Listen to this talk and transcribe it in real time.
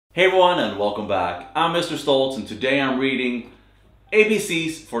Hey everyone and welcome back. I'm Mr. Stoltz and today I'm reading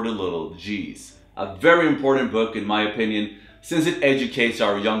ABCs for the Little G's. A very important book in my opinion since it educates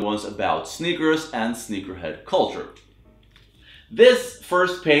our young ones about sneakers and sneakerhead culture. This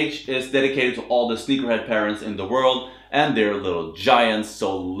first page is dedicated to all the sneakerhead parents in the world and their little giants,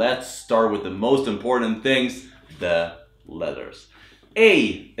 so let's start with the most important things, the letters.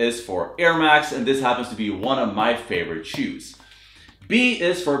 A is for Air Max and this happens to be one of my favorite shoes. B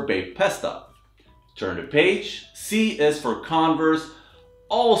is for Bape Pesta. Turn the page. C is for Converse.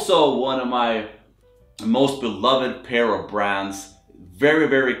 Also one of my most beloved pair of brands. Very,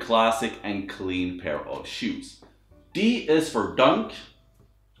 very classic and clean pair of shoes. D is for Dunk.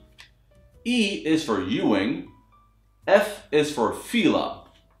 E is for Ewing. F is for Fila.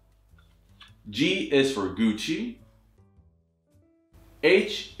 G is for Gucci.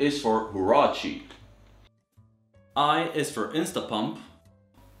 H is for Huarache. I is for Instapump.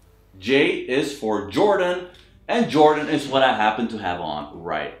 J is for Jordan. And Jordan is what I happen to have on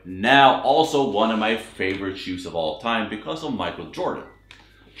right now. Also one of my favorite shoes of all time because of Michael Jordan.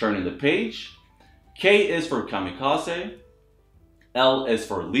 Turning the page. K is for Kamikaze. L is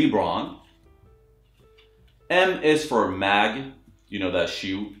for LeBron. M is for Mag. You know that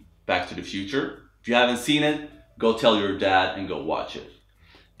shoe, Back to the Future. If you haven't seen it, go tell your dad and go watch it.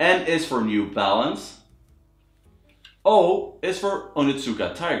 N is for New Balance. O is for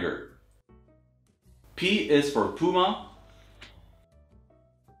Onitsuka Tiger. P is for Puma.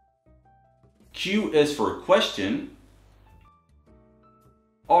 Q is for Question.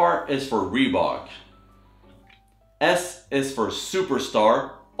 R is for Reebok. S is for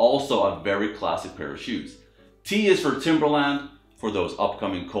Superstar, also a very classic pair of shoes. T is for Timberland for those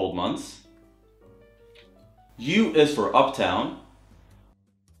upcoming cold months. U is for Uptown.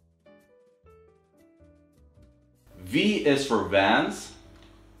 V is for Vans.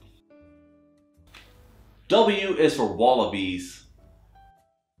 W is for Wallabies.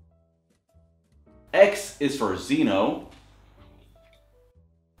 X is for Xeno.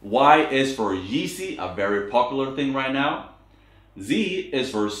 Y is for Yeezy, a very popular thing right now. Z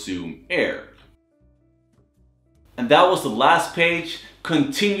is for Zoom Air. And that was the last page.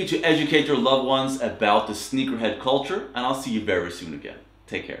 Continue to educate your loved ones about the sneakerhead culture, and I'll see you very soon again.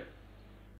 Take care.